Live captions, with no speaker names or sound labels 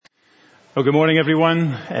Well, good morning,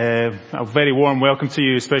 everyone. A very warm welcome to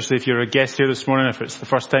you, especially if you're a guest here this morning. If it's the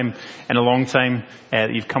first time in a long time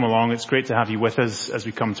that you've come along, it's great to have you with us as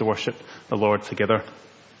we come to worship the Lord together.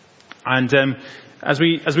 And as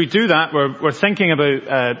we do that, we're thinking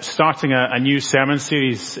about starting a new sermon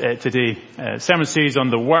series today. A sermon series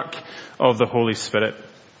on the work of the Holy Spirit.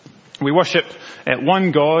 We worship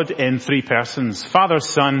one God in three persons: Father,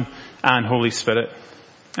 Son, and Holy Spirit.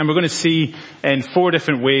 And we're going to see in four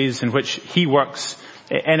different ways in which He works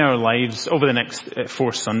in our lives over the next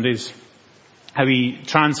 4 Sundays. How He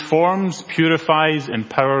transforms, purifies,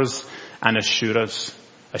 empowers, and assures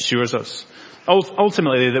us.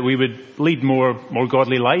 Ultimately, that we would lead more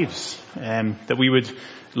godly lives. That we would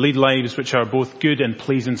lead lives which are both good and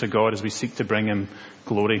pleasing to God as we seek to bring Him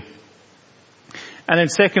glory. And then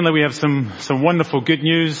secondly, we have some wonderful good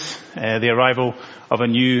news. The arrival of a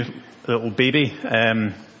new little baby.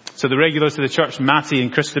 So the regulars to the church, Matty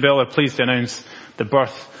and Christabel, are pleased to announce the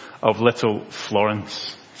birth of little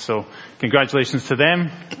Florence. So congratulations to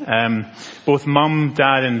them. Both mum,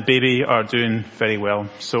 dad and baby are doing very well.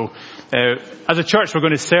 So as a church, we're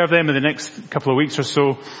going to serve them in the next couple of weeks or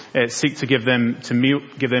so, seek to give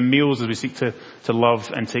them meals as we seek to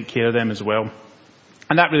love and take care of them as well.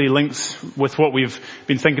 And that really links with what we've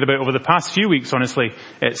been thinking about over the past few weeks, honestly.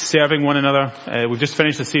 It's serving one another. We've just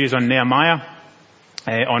finished a series on Nehemiah,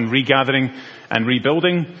 on regathering and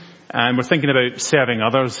rebuilding. And we're thinking about serving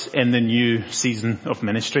others in the new season of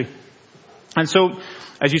ministry. And so,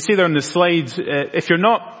 as you see there on the slide, if you're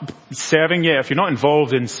not serving yet, if you're not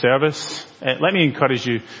involved in service, let me encourage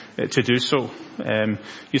you to do so.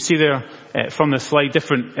 You see there from the slide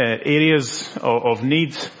different areas of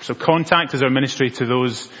need. So contact is our ministry to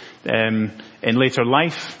those in later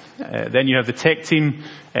life. Then you have the tech team,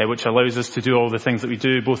 which allows us to do all the things that we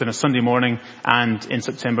do, both on a Sunday morning and in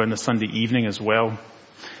September on a Sunday evening as well.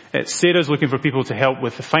 Sarah's looking for people to help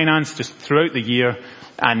with the finance just throughout the year,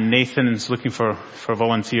 and Nathan's looking for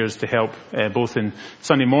volunteers to help both in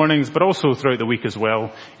Sunday mornings but also throughout the week as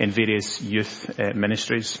well in various youth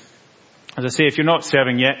ministries. As I say, if you're not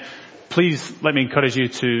serving yet, please let me encourage you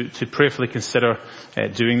to prayerfully consider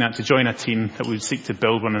doing that, to join a team that would seek to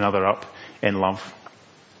build one another up in love.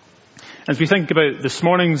 As we think about this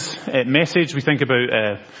morning's message, we think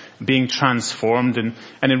about being transformed. And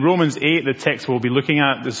in Romans 8, the text we'll be looking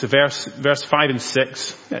at, this verse 5 and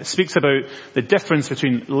 6, it speaks about the difference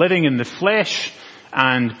between living in the flesh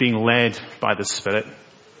and being led by the Spirit.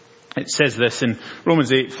 It says this in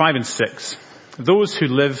Romans 8, 5 and 6. Those who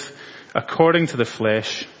live according to the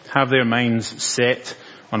flesh have their minds set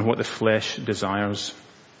on what the flesh desires.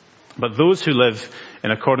 But those who live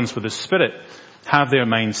in accordance with the Spirit have their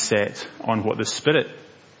mind set on what the Spirit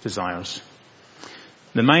desires.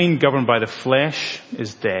 The mind governed by the flesh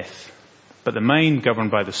is death, but the mind governed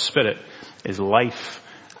by the Spirit is life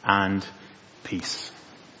and peace.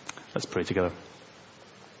 Let's pray together.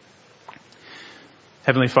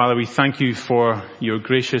 Heavenly Father, we thank you for your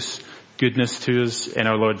gracious goodness to us in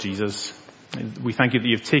our Lord Jesus. We thank you that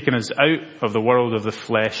you've taken us out of the world of the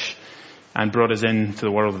flesh and brought us into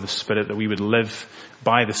the world of the Spirit, that we would live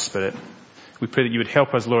by the Spirit. We pray that you would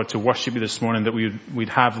help us, Lord, to worship you this morning, that we'd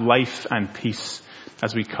have life and peace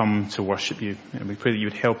as we come to worship you. And we pray that you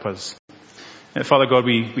would help us. And Father God,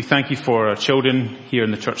 we thank you for our children here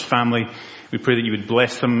in the church family. We pray that you would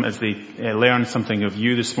bless them as they learn something of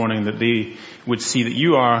you this morning, that they would see that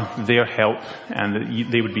you are their help and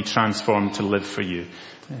that they would be transformed to live for you.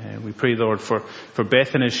 We pray, Lord, for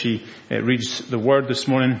Bethan as she reads the word this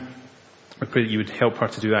morning. We pray that you would help her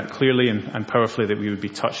to do that clearly and powerfully, that we would be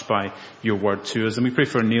touched by your word to us. And we pray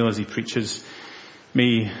for Neil as he preaches.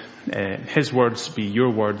 May his words be your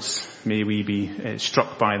words. May we be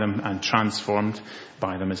struck by them and transformed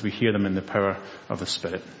by them as we hear them in the power of the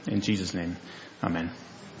Spirit. In Jesus' name, amen.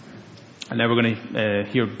 And now we're going to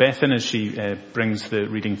hear Bethan as she brings the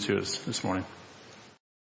reading to us this morning.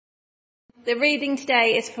 The reading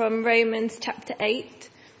today is from Romans chapter 8,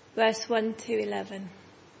 verse 1 to 11.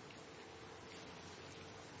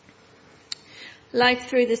 Life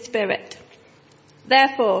through the Spirit.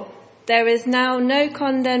 Therefore, there is now no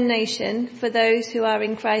condemnation for those who are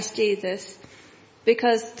in Christ Jesus,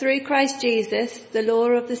 because through Christ Jesus, the law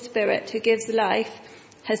of the Spirit who gives life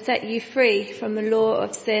has set you free from the law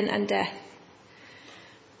of sin and death.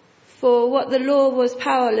 For what the law was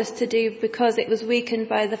powerless to do because it was weakened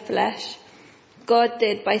by the flesh, God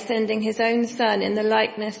did by sending his own Son in the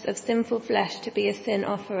likeness of sinful flesh to be a sin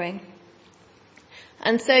offering.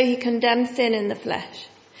 And so he condemned sin in the flesh,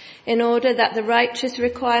 in order that the righteous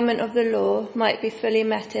requirement of the law might be fully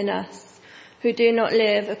met in us, who do not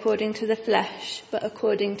live according to the flesh, but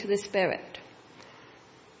according to the Spirit.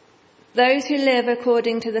 Those who live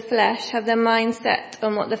according to the flesh have their mind set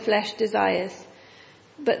on what the flesh desires,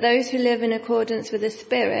 but those who live in accordance with the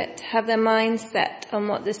Spirit have their mind set on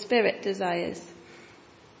what the Spirit desires.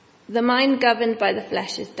 The mind governed by the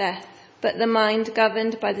flesh is death, but the mind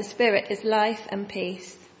governed by the Spirit is life and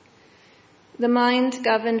peace. The mind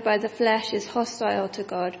governed by the flesh is hostile to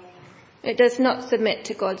God. It does not submit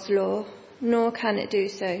to God's law, nor can it do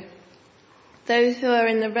so. Those who are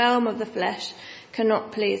in the realm of the flesh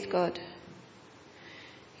cannot please God.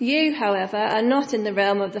 You, however, are not in the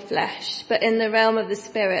realm of the flesh, but in the realm of the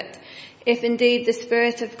Spirit, if indeed the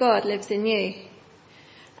Spirit of God lives in you.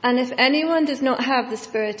 And if anyone does not have the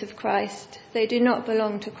Spirit of Christ, they do not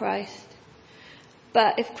belong to Christ.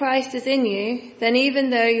 But if Christ is in you, then even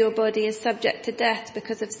though your body is subject to death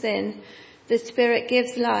because of sin, the Spirit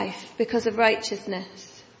gives life because of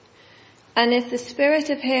righteousness. And if the Spirit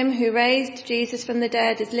of him who raised Jesus from the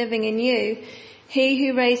dead is living in you, he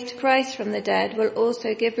who raised Christ from the dead will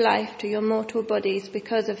also give life to your mortal bodies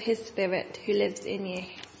because of his Spirit who lives in you.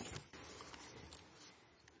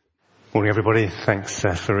 Morning, everybody. Thanks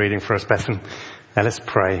for reading for us, Bethan. Now let's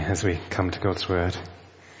pray as we come to God's word.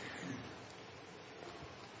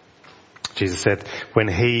 Jesus said, when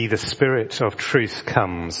he, the Spirit of truth,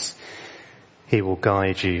 comes, he will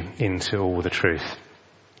guide you into all the truth.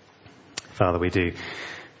 Father, we do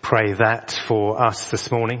pray that for us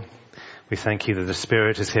this morning. We thank you that the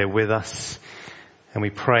Spirit is here with us, and we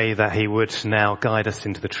pray that he would now guide us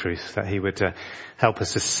into the truth, that he would help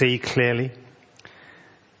us to see clearly,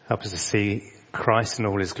 help us to see Christ in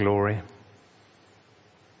all his glory.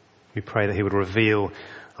 We pray that he would reveal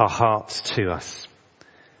our hearts to us,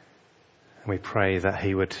 and we pray that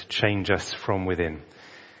he would change us from within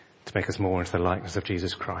to make us more into the likeness of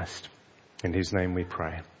Jesus Christ, in whose name we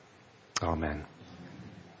pray. Amen.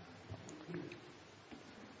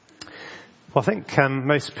 Well, I think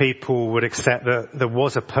most people would accept that there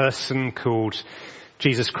was a person called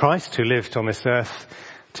Jesus Christ who lived on this earth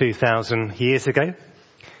 2,000 years ago.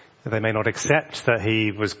 They may not accept that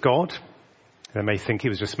he was God. They may think he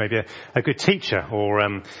was just maybe a good teacher, or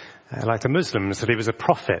like the Muslims, that he was a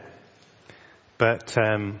prophet. But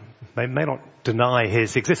they may not deny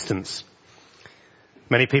his existence.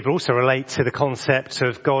 Many people also relate to the concept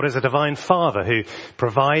of God as a divine father who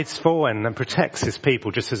provides for and protects his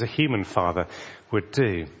people just as a human father would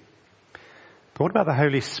do. But what about the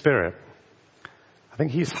Holy Spirit? I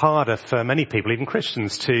think he's harder for many people, even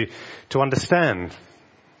Christians, to understand.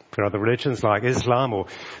 For other religions like Islam or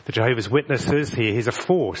the Jehovah's Witnesses, he's a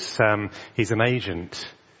force, he's an agent.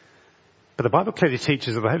 But the Bible clearly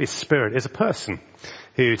teaches that the Holy Spirit is a person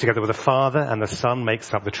who, together with the Father and the Son,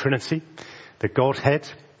 makes up the Trinity, the Godhead,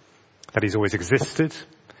 that he's always existed.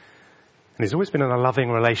 And he's always been in a loving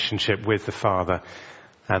relationship with the Father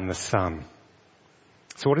and the Son.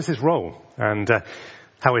 So what is his role? And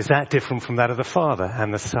how is that different from that of the Father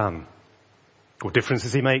and the Son? What difference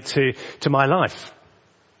does he make to my life?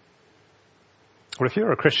 Well, if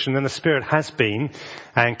you're a Christian, then the Spirit has been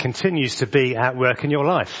and continues to be at work in your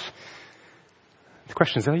life. The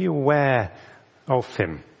question is, are you aware of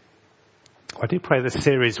him? I do pray this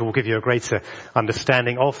series will give you a greater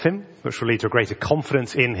understanding of him, which will lead to a greater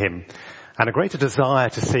confidence in him and a greater desire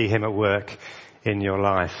to see him at work in your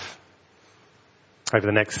life. Over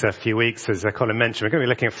the next few weeks, as Colin mentioned, we're going to be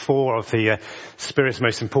looking at 4 of the Spirit's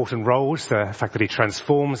most important roles. The fact that he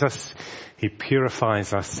transforms us, he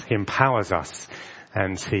purifies us, he empowers us,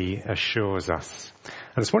 and he assures us.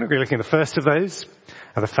 And this morning we're looking at the first of those,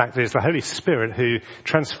 and the fact that it's the Holy Spirit who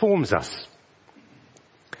transforms us.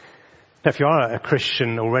 Now, if you are a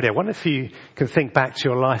Christian already, I wonder if you can think back to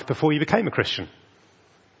your life before you became a Christian.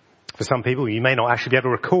 For some people, you may not actually be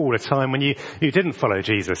able to recall a time when you didn't follow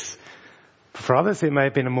Jesus. For others, it may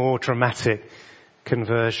have been a more dramatic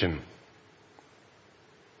conversion.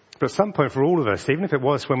 But at some point for all of us, even if it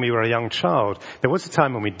was when we were a young child, there was a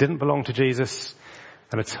time when we didn't belong to Jesus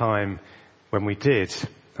and a time when we did.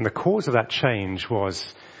 And the cause of that change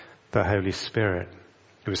was the Holy Spirit.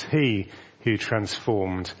 It was he who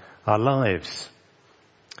transformed our lives.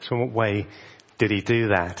 So in what way did he do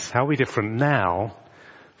that? How are we different now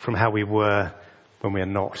from how we were when we are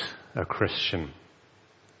not a Christian?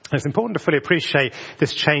 And it's important to fully appreciate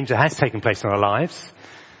this change that has taken place in our lives,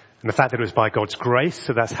 and the fact that it was by God's grace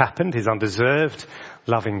that that's happened, his undeserved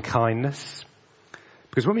loving kindness.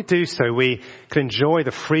 Because when we do so, we can enjoy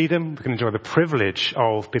the freedom, we can enjoy the privilege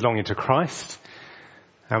of belonging to Christ,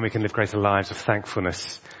 and we can live greater lives of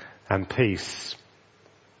thankfulness and peace.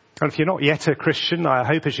 And if you're not yet a Christian, I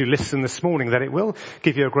hope as you listen this morning that it will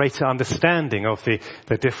give you a greater understanding of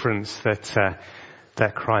the difference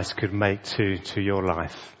that Christ could make to your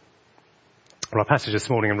life. Well, our passage this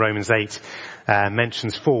morning in Romans 8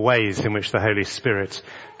 mentions 4 ways in which the Holy Spirit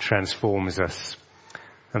transforms us.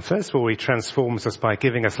 And first of all, he transforms us by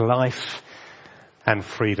giving us life and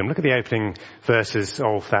freedom. Look at the opening verses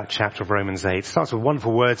of that chapter of Romans 8. It starts with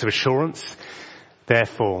wonderful words of assurance.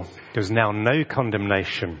 Therefore, there is now no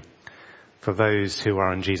condemnation for those who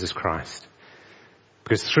are in Jesus Christ.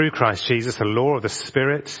 Because through Christ Jesus, the law of the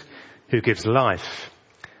Spirit who gives life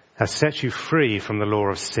has set you free from the law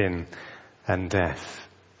of sin and death.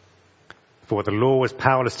 For what the law was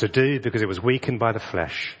powerless to do because it was weakened by the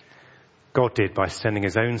flesh, God did by sending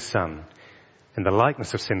his own Son in the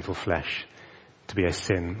likeness of sinful flesh to be a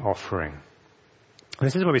sin offering. And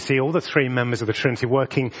this is where we see all the 3 members of the Trinity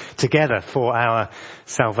working together for our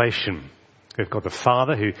salvation. We've got the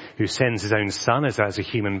Father who sends his own Son as a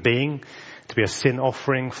human being to be a sin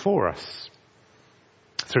offering for us.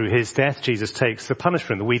 Through his death, Jesus takes the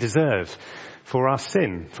punishment that we deserve for our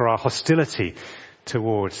sin, for our hostility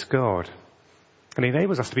towards God. And he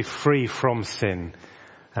enables us to be free from sin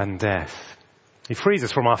and death. He frees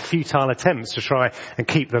us from our futile attempts to try and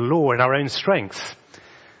keep the law in our own strength,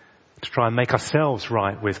 to try and make ourselves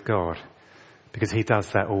right with God, because he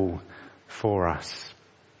does that all for us.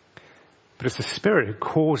 But it's the Spirit who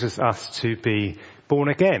causes us to be born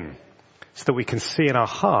again, so that we can see in our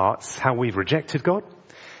hearts how we've rejected God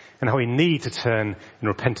and how we need to turn in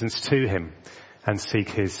repentance to him and seek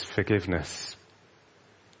his forgiveness.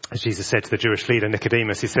 As Jesus said to the Jewish leader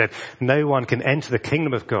Nicodemus, he said, no one can enter the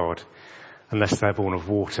kingdom of God unless they're born of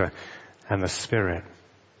water and the Spirit.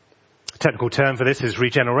 The technical term for this is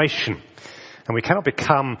regeneration. And we cannot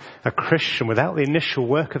become a Christian without the initial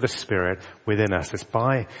work of the Spirit within us. It's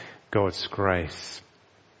by God's grace.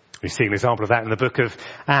 We see an example of that in the book of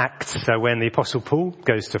Acts. So when the Apostle Paul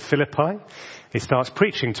goes to Philippi, he starts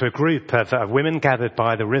preaching to a group of women gathered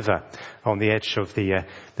by the river on the edge of the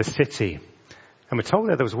city. And we're told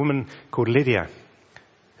that there was a woman called Lydia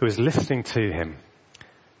who was listening to him.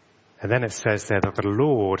 And then it says there that the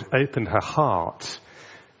Lord opened her heart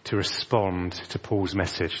to respond to Paul's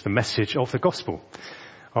message, the message of the gospel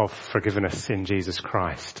of forgiveness in Jesus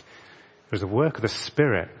Christ. It was the work of the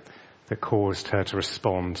Spirit that caused her to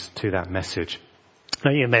respond to that message.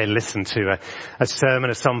 Now, you may listen to a sermon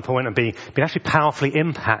at some point and be actually powerfully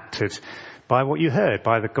impacted by what you heard,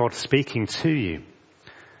 by the God speaking to you.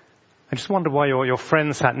 I just wonder why your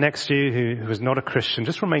friend sat next to you who was not a Christian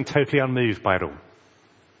just remained totally unmoved by it all. Well,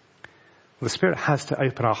 the Spirit has to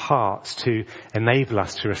open our hearts to enable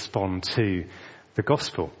us to respond to the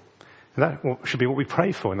gospel. And that should be what we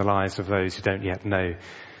pray for in the lives of those who don't yet know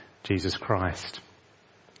Jesus Christ.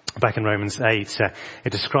 Back in Romans 8, it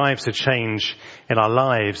describes the change in our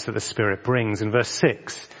lives that the Spirit brings. In verse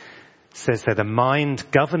 6, it says there, the mind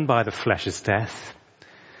governed by the flesh is death,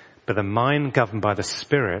 but the mind governed by the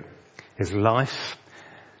Spirit is life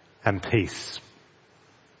and peace.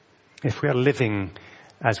 If we are living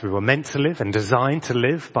as we were meant to live and designed to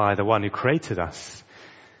live by the one who created us,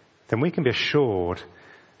 then we can be assured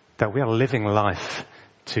that we are living life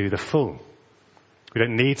to the full. We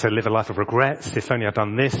don't need to live a life of regrets. If only I'd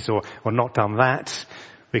done this or not done that.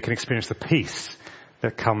 We can experience the peace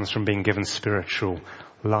that comes from being given spiritual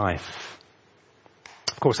life.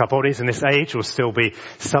 Of course, our bodies in this age will still be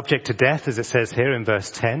subject to death, as it says here in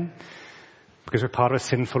verse 10, because we're part of a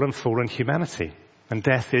sinful and fallen humanity. And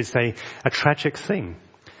death is a tragic thing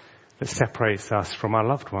that separates us from our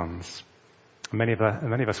loved ones. Many of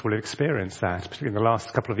us will have experienced that, particularly in the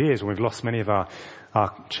last couple of years when we've lost many of our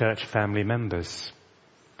church family members.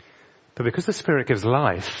 But because the Spirit gives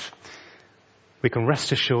life, we can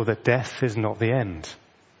rest assured that death is not the end.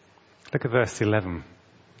 Look at verse 11.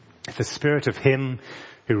 If the Spirit of him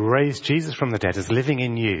who raised Jesus from the dead is living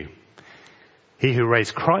in you, he who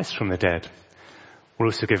raised Christ from the dead will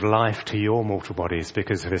also give life to your mortal bodies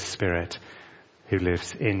because of his Spirit who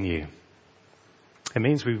lives in you. It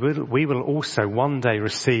means we will also one day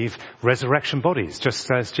receive resurrection bodies,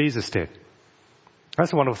 just as Jesus did.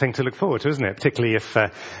 That's a wonderful thing to look forward to, isn't it? Particularly if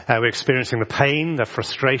we're experiencing the pain, the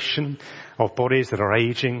frustration of bodies that are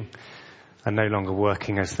aging and no longer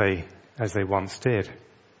working as they once did.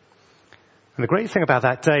 And the great thing about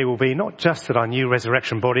that day will be not just that our new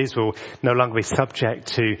resurrection bodies will no longer be subject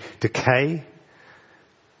to decay,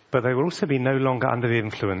 but they will also be no longer under the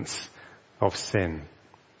influence of sin.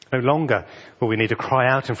 No longer will we need to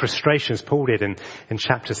cry out in frustration as Paul did in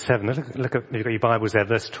chapter 7. Look at your Bibles there,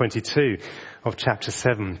 verse 22 of chapter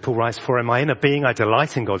 7. Paul writes, for in my inner being I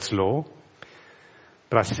delight in God's law,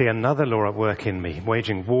 but I see another law at work in me,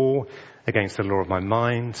 waging war against the law of my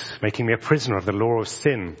mind, making me a prisoner of the law of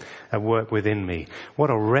sin at work within me. What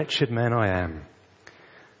a wretched man I am.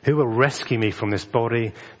 Who will rescue me from this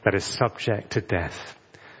body that is subject to death?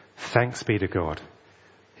 Thanks be to God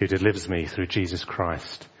who delivers me through Jesus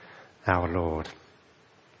Christ, our Lord.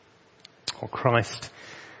 What Christ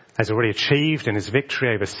has already achieved in his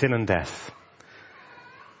victory over sin and death.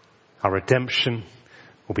 Our redemption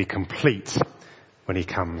will be complete when he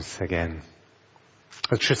comes again.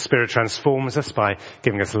 The Spirit transforms us by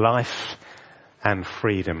giving us life and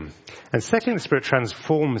freedom. And secondly, the Spirit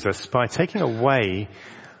transforms us by taking away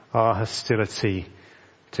our hostility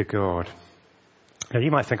to God. Now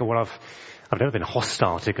you might think, well, I've never been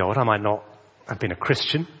hostile to God. I might not have been a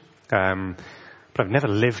Christian, but I've never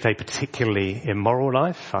lived a particularly immoral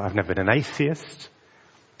life. I've never been an atheist.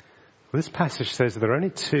 Well, this passage says that there are only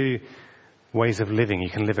two ways of living. You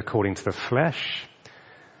can live according to the flesh,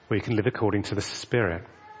 or you can live according to the Spirit.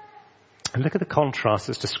 And look at the contrast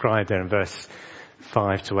that's described there in verse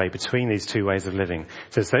 5 to 8 between these two ways of living.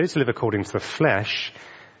 It says, those who live according to the flesh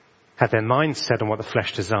have their mind set on what the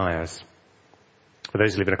flesh desires. But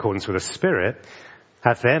those who live in accordance with the Spirit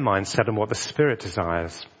have their mind set on what the Spirit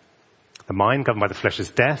desires. The mind governed by the flesh is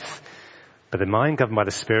death, but the mind governed by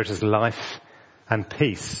the Spirit is life and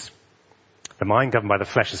peace. The mind governed by the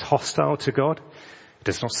flesh is hostile to God. It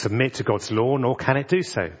does not submit to God's law, nor can it do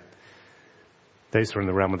so. Those who are in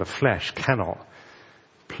the realm of the flesh cannot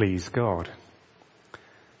please God.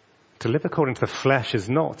 To live according to the flesh is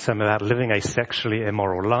not about living a sexually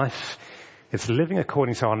immoral life. It's living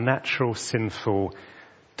according to our natural sinful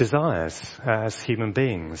desires as human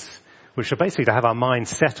beings, which are basically to have our mind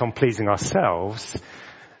set on pleasing ourselves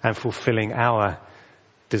and fulfilling our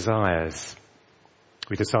desires.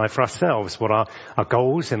 We decide for ourselves what our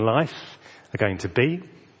goals in life are going to be,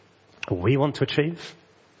 what we want to achieve.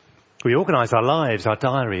 We organise our lives, our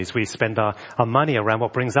diaries. We spend our money around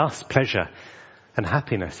what brings us pleasure and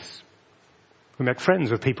happiness. We make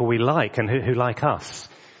friends with people we like and who like us.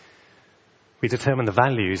 We determine the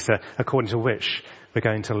values according to which we're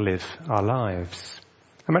going to live our lives.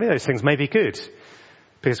 And many of those things may be good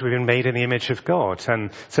because we've been made in the image of God.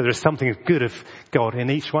 And so there is something good of God in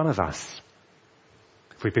each one of us.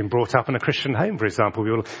 If we've been brought up in a Christian home, for example,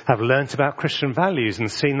 we will have learnt about Christian values and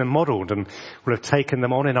seen them modelled and will have taken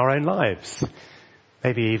them on in our own lives,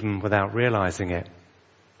 maybe even without realising it.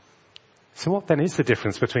 So what then is the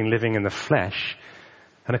difference between living in the flesh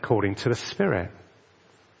and according to the Spirit?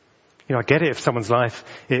 You know, I get it if someone's life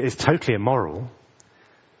is totally immoral,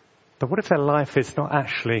 but what if their life is not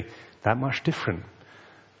actually that much different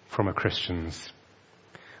from a Christian's?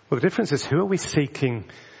 Well, the difference is, who are we seeking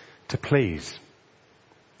to please?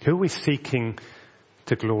 Who are we seeking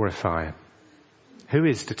to glorify? Who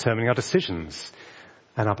is determining our decisions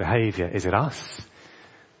and our behaviour? Is it us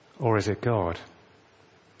or is it God?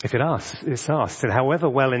 If it's us, then however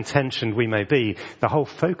well-intentioned we may be, the whole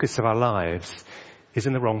focus of our lives is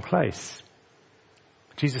in the wrong place.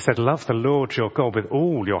 Jesus said, love the Lord your God with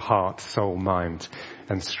all your heart, soul, mind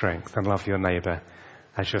and strength, and love your neighbour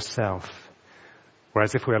as yourself.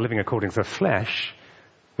 Whereas if we are living according to the flesh,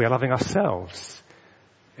 we are loving ourselves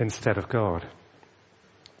instead of God.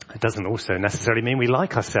 It doesn't also necessarily mean we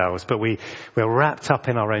like ourselves, but we're wrapped up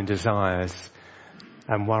in our own desires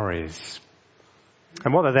and worries.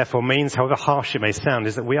 And what that therefore means, however harsh it may sound,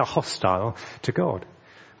 is that we are hostile to God.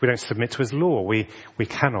 We don't submit to his law. We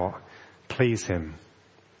cannot please him.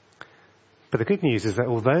 But the good news is that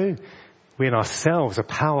although we in ourselves are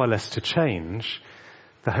powerless to change,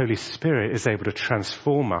 the Holy Spirit is able to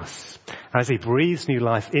transform us. As he breathes new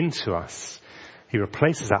life into us, he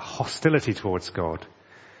replaces that hostility towards God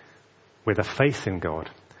with a faith in God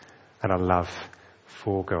and a love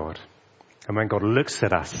for God. And when God looks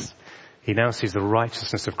at us, he now sees the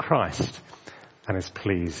righteousness of Christ and is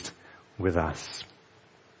pleased with us.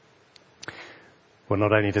 Well,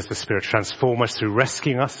 not only does the Spirit transform us through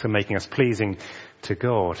rescuing us and making us pleasing to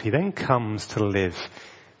God, he then comes to live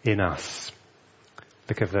in us.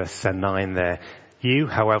 Look at verse 9 there. You,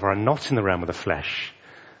 however, are not in the realm of the flesh,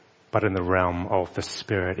 but in the realm of the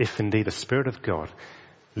Spirit, if indeed the Spirit of God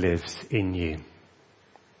lives in you.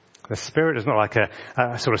 The Spirit is not like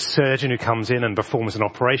a sort of surgeon who comes in and performs an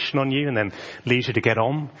operation on you and then leaves you to get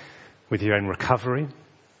on with your own recovery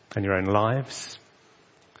and your own lives.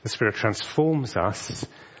 The Spirit transforms us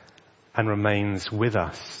and remains with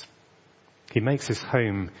us. He makes his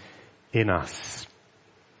home in us.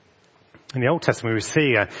 In the Old Testament, we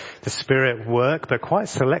see the Spirit work, but quite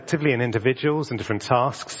selectively in individuals and different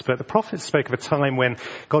tasks. But the prophets spoke of a time when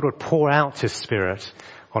God would pour out his Spirit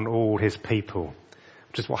on all his people,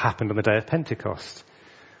 which is what happened on the day of Pentecost.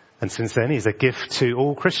 And since then, he's a gift to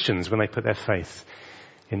all Christians when they put their faith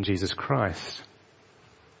in Jesus Christ.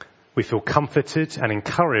 We feel comforted and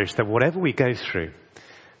encouraged that whatever we go through,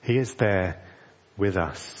 He is there with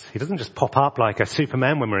us. He doesn't just pop up like a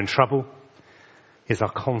Superman when we're in trouble. He's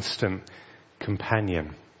our constant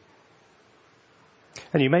companion.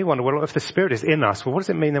 And you may wonder, well, if the Spirit is in us, well, what does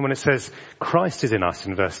it mean then when it says Christ is in us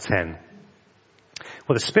in verse 10?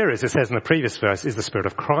 Well, the Spirit, as it says in the previous verse, is the Spirit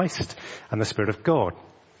of Christ and the Spirit of God.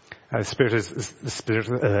 The Spirit is the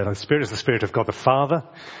Spirit of God the Father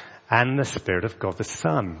and the Spirit of God the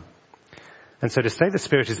Son. And so to say the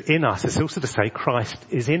Spirit is in us is also to say Christ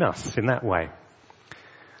is in us in that way.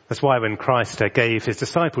 That's why when Christ gave his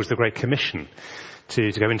disciples the Great Commission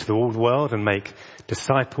to go into the old world and make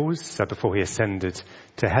disciples before he ascended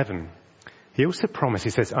to heaven, he also promised,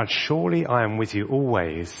 he says, "And surely I am with you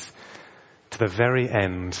always to the very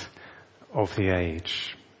end of the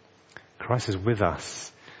age." Christ is with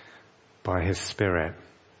us by his Spirit.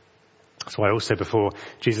 That's why also before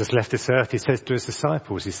Jesus left this earth, he says to his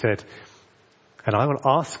disciples, he said, "And I will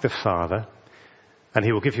ask the Father, and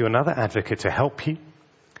he will give you another advocate to help you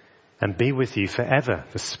and be with you forever,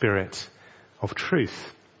 the Spirit of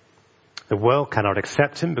truth. The world cannot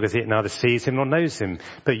accept him because it neither sees him nor knows him,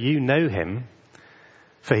 but you know him,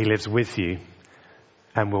 for he lives with you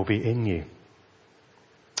and will be in you."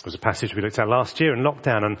 It was a passage we looked at last year in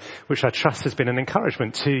lockdown, and which I trust has been an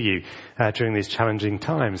encouragement to you during these challenging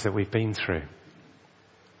times that we've been through.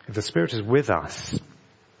 If the Spirit is with us,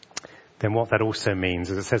 then what that also means,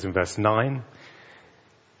 as it says in verse 9,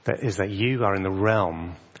 that is that you are in the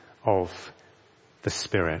realm of the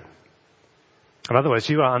Spirit. In other words,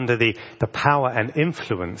 you are under the power and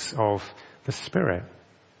influence of the Spirit.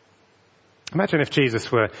 Imagine if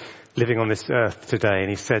Jesus were living on this earth today and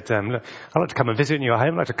he said, "Look, I'd like to come and visit in your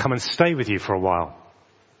home. I'd like to come and stay with you for a while."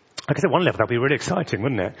 I guess at one level that'd be really exciting,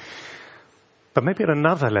 wouldn't it? But maybe at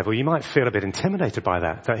another level you might feel a bit intimidated by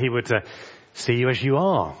that he would see you as you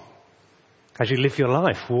are, as you live your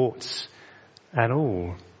life, warts and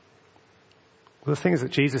all. Well, the thing is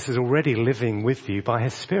that Jesus is already living with you by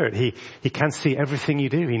his Spirit. He can see everything you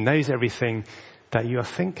do. He knows everything that you are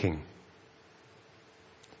thinking.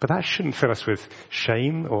 But that shouldn't fill us with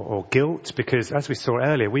shame or guilt, because as we saw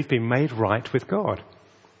earlier, we've been made right with God.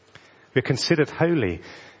 We're considered holy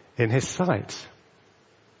in his sight.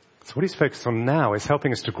 So what he's focused on now is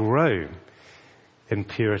helping us to grow in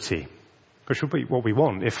purity, which would be what we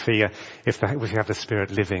want if we have the Spirit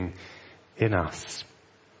living in us.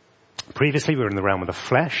 Previously, we were in the realm of the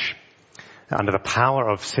flesh, under the power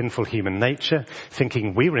of sinful human nature,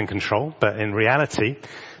 thinking we were in control, but in reality,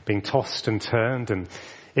 being tossed and turned and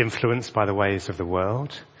influenced by the ways of the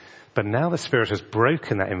world. But now the Spirit has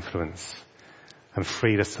broken that influence and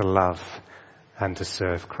freed us to love and to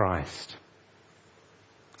serve Christ.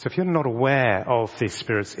 So if you're not aware of the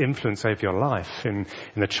Spirit's influence over your life, in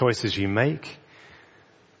the choices you make,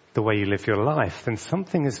 the way you live your life, then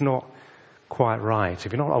something is not quite right.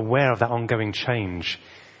 If you're not aware of that ongoing change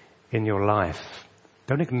in your life,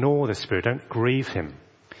 don't ignore the Spirit, don't grieve him,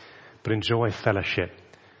 but enjoy fellowship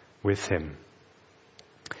with him.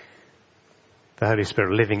 The Holy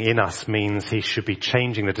Spirit living in us means he should be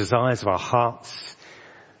changing the desires of our hearts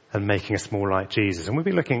and making us more like Jesus. And we'll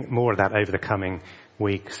be looking more at that over the coming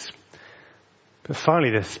weeks. But finally,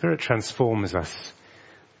 the Spirit transforms us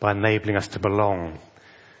by enabling us to belong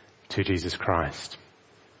to Jesus Christ.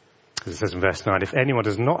 As it says in verse 9, if anyone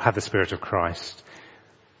does not have the Spirit of Christ,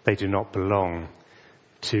 they do not belong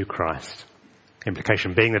to Christ.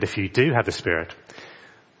 Implication being that if you do have the Spirit,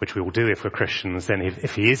 which we will do if we're Christians, then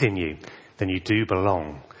if he is in you, then you do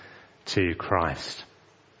belong to Christ.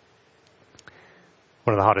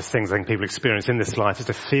 One of the hardest things I think people experience in this life is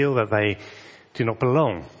to feel that they do not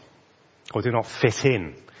belong or do not fit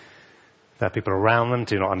in. That people around them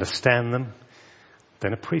do not understand them,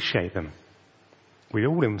 don't appreciate them. We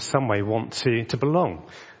all in some way want to belong.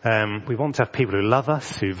 We want to have people who love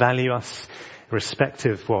us, who value us,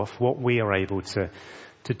 irrespective of what we are able to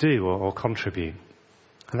do or contribute.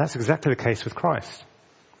 And that's exactly the case with Christ.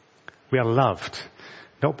 We are loved,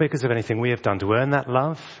 not because of anything we have done to earn that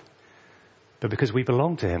love, but because we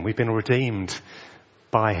belong to him. We've been redeemed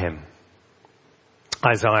by him.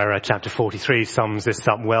 Isaiah chapter 43 sums this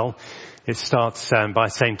up well. It starts by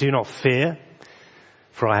saying, "Do not fear,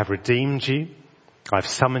 for I have redeemed you. I have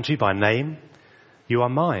summoned you by name. You are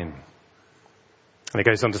mine." And it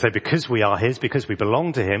goes on to say, because we are his, because we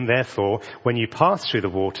belong to him, therefore, when you pass through the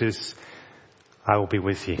waters, I will be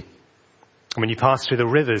with you. When you pass through the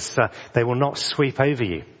rivers, they will not sweep over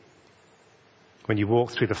you. When you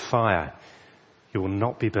walk through the fire, you will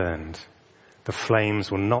not be burned. The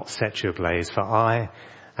flames will not set you ablaze, for I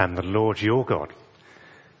am the Lord your God,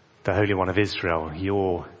 the Holy One of Israel,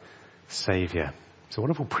 your Saviour. It's a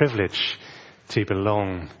wonderful privilege to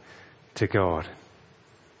belong to God.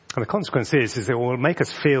 And the consequence is it will make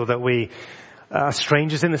us feel that we are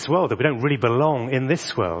strangers in this world, that we don't really belong in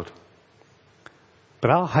this world.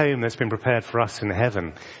 But our home that's been prepared for us in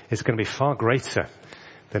heaven is going to be far greater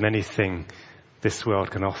than anything this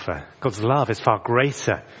world can offer. God's love is far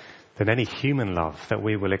greater than any human love that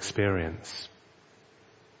we will experience.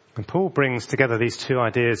 And Paul brings together these two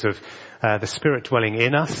ideas of the Spirit dwelling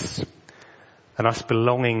in us and us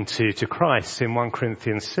belonging to Christ in 1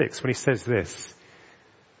 Corinthians 6 when he says this.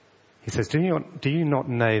 He says, do you not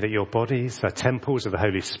know that your bodies are temples of the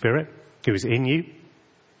Holy Spirit who is in you,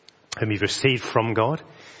 whom you've received from God?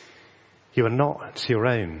 You are not your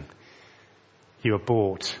own. You are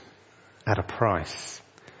bought at a price.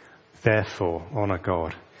 Therefore, honor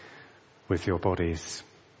God with your bodies.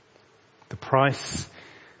 The price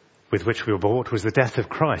with which we were bought was the death of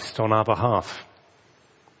Christ on our behalf.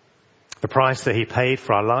 The price that he paid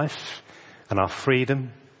for our life and our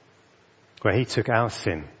freedom, where he took our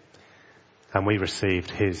sin and we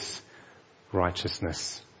received his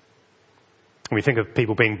righteousness. When we think of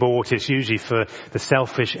people being bought, it's usually for the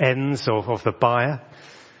selfish ends of the buyer,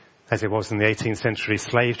 as it was in the 18th century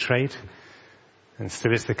slave trade, and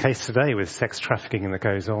still is the case today with sex trafficking that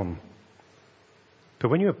goes on.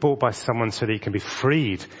 But when you are bought by someone so that you can be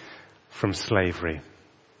freed from slavery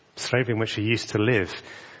in which you used to live,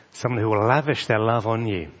 someone who will lavish their love on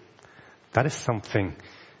you, that is something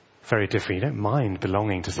very different. You don't mind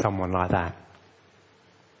belonging to someone like that.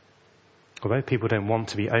 Although people don't want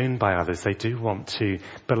to be owned by others, they do want to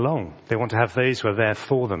belong. They want to have those who are there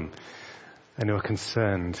for them and who are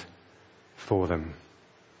concerned for them.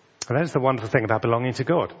 And that is the wonderful thing about belonging to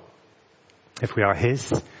God. If we are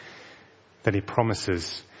his, then he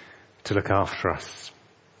promises to look after us.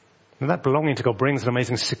 And that belonging to God brings an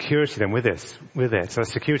amazing security then with it. So a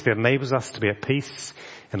security that enables us to be at peace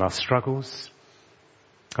in our struggles,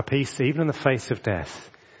 a peace even in the face of death,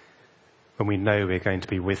 when we know we're going to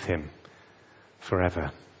be with him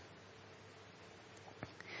forever.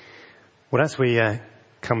 Well, as we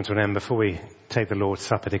come to an end, before we take the Lord's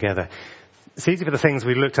Supper together, it's easy for the things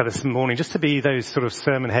we looked at this morning just to be those sort of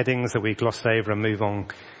sermon headings that we gloss over and move on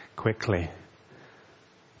quickly.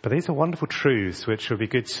 But these are wonderful truths which would be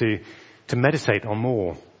good to meditate on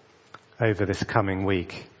more over this coming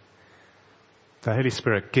week. The Holy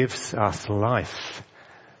Spirit gives us life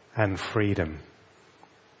and freedom.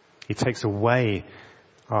 He takes away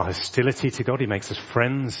our hostility to God. He makes us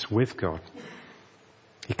friends with God.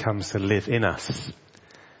 He comes to live in us.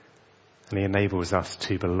 And he enables us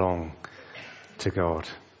to belong to God.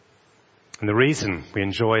 And the reason we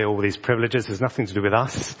enjoy all these privileges has nothing to do with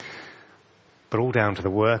us, but all down to the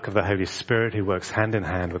work of the Holy Spirit who works hand in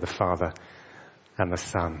hand with the Father and the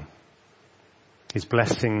Son. His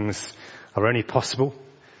blessings are only possible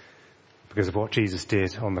because of what Jesus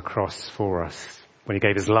did on the cross for us, when he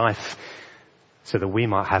gave his life so that we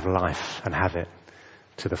might have life and have it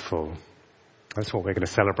to the full. That's what we're going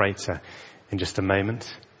to celebrate in just a moment.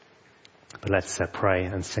 But let's pray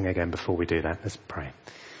and sing again before we do that. Let's pray.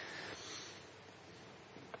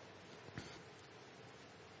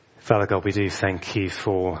 Father God, we do thank you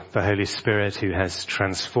for the Holy Spirit who has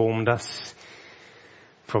transformed us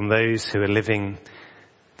from those who are living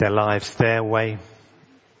their lives their way,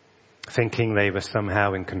 thinking they were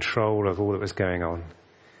somehow in control of all that was going on,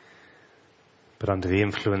 but under the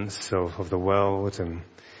influence of the world and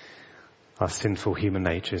our sinful human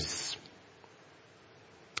natures.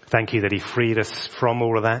 Thank you that he freed us from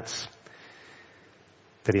all of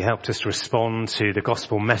that he helped us to respond to the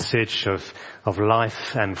gospel message of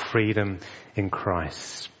life and freedom in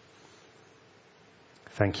Christ.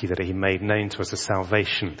 Thank you that he made known to us the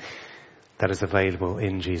salvation that is available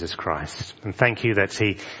in Jesus Christ. And thank you that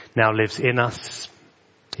he now lives in us.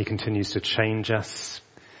 He continues to change us.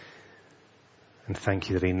 And thank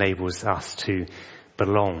you that he enables us to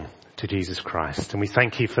belong to Jesus Christ. And we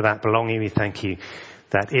thank you for that belonging. We thank you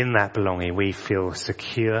that in that belonging we feel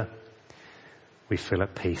secure. We feel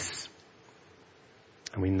at peace.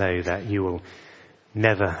 And we know that you will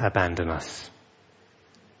never abandon us.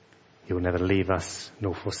 You will never leave us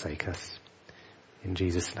nor forsake us. In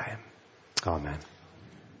Jesus' name. Amen.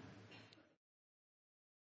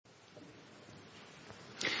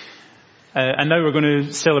 And now we're going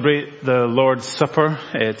to celebrate the Lord's Supper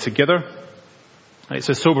together. It's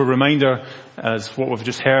a sober reminder, as what we've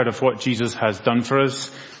just heard, of what Jesus has done for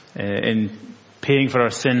us in paying for our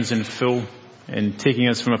sins in full, in taking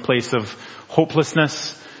us from a place of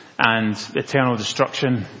hopelessness and eternal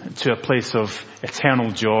destruction to a place of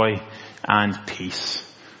eternal joy and peace,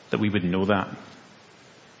 that we would know that.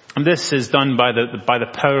 And this is done by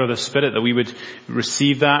the power of the Spirit, that we would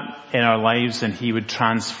receive that in our lives and he would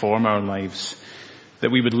transform our lives.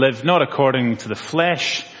 that we would live not according to the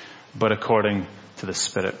flesh, but according to the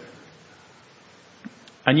Spirit.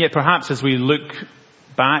 And yet perhaps as we look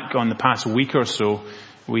back on the past week or so,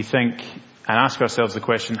 we think and ask ourselves the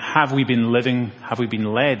question, have we been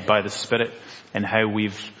led by the Spirit in how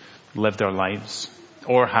we've lived our lives?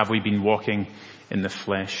 Or have we been walking in the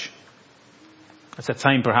flesh? It's a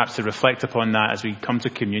time perhaps to reflect upon that as we come to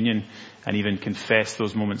communion and even confess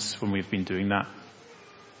those moments when we've been doing that.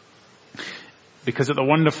 Because at the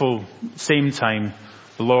wonderful same time,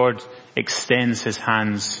 the Lord extends his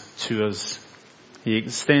hands to us. He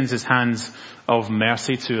extends his hands of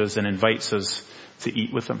mercy to us and invites us to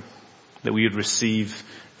eat with him, that we would receive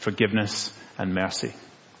forgiveness and mercy.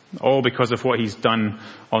 All because of what he's done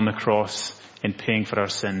on the cross in paying for our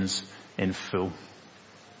sins in full.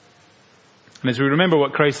 And as we remember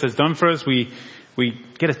what Christ has done for us, we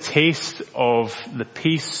get a taste of the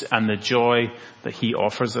peace and the joy that he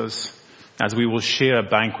offers us as we will share a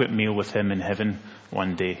banquet meal with him in heaven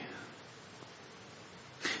one day.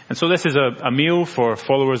 And so this is a meal for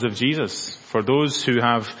followers of Jesus, for those who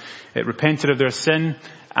have repented of their sin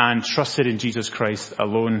and trusted in Jesus Christ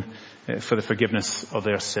alone for the forgiveness of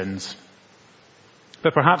their sins.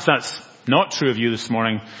 But perhaps that's not true of you this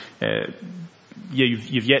morning.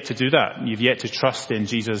 You've yet to do that. You've yet to trust in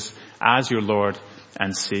Jesus as your Lord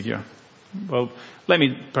and Saviour. Well, let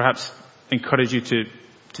me perhaps encourage you to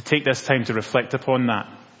take this time to reflect upon that,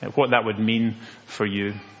 what that would mean for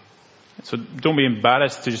you. So don't be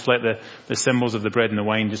embarrassed to just let the symbols of the bread and the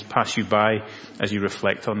wine just pass you by as you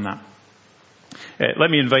reflect on that. Let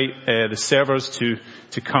me invite the servers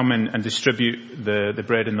to come and distribute the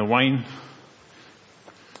bread and the wine.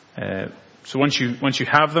 So once you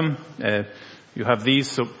have them, you have these.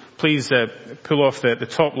 So please pull off the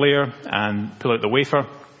top layer and pull out the wafer,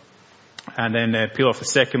 and then peel off the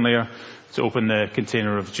second layer to open the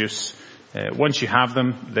container of juice. Once you have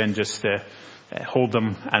them, then just hold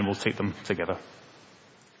them and we'll take them together.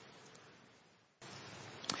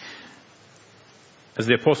 As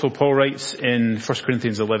the Apostle Paul writes in 1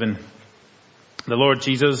 Corinthians 11, the Lord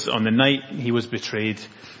Jesus, on the night he was betrayed,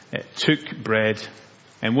 took bread,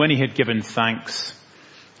 and when he had given thanks,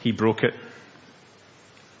 he broke it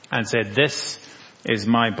and said, "This is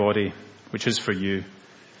my body, which is for you.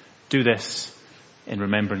 Do this in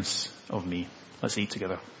remembrance of me." Let's eat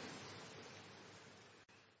together.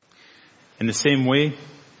 In the same way,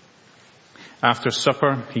 after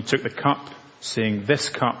supper, he took the cup, saying, "This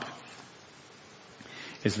cup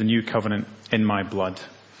is the new covenant in my blood.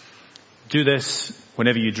 Do this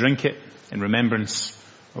whenever you drink it in remembrance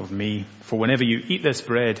of me. For whenever you eat this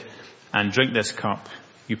bread and drink this cup,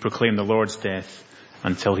 you proclaim the Lord's death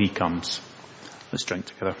until he comes." Let's drink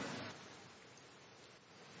together.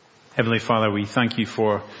 Heavenly Father, we thank you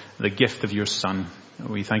for the gift of your Son.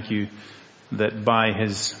 We thank you that by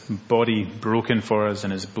his body broken for us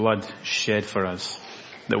and his blood shed for us,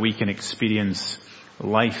 that we can experience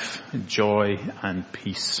life, joy, and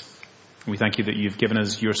peace. We thank you that you've given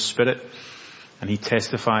us your Spirit, and he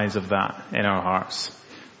testifies of that in our hearts,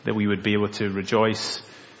 that we would be able to rejoice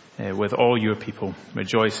with all your people,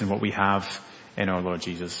 rejoice in what we have in our Lord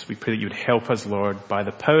Jesus. We pray that you would help us, Lord, by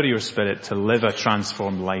the power of your Spirit, to live a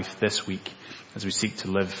transformed life this week as we seek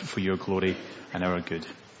to live for your glory and our good.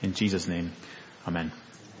 In Jesus' name, amen.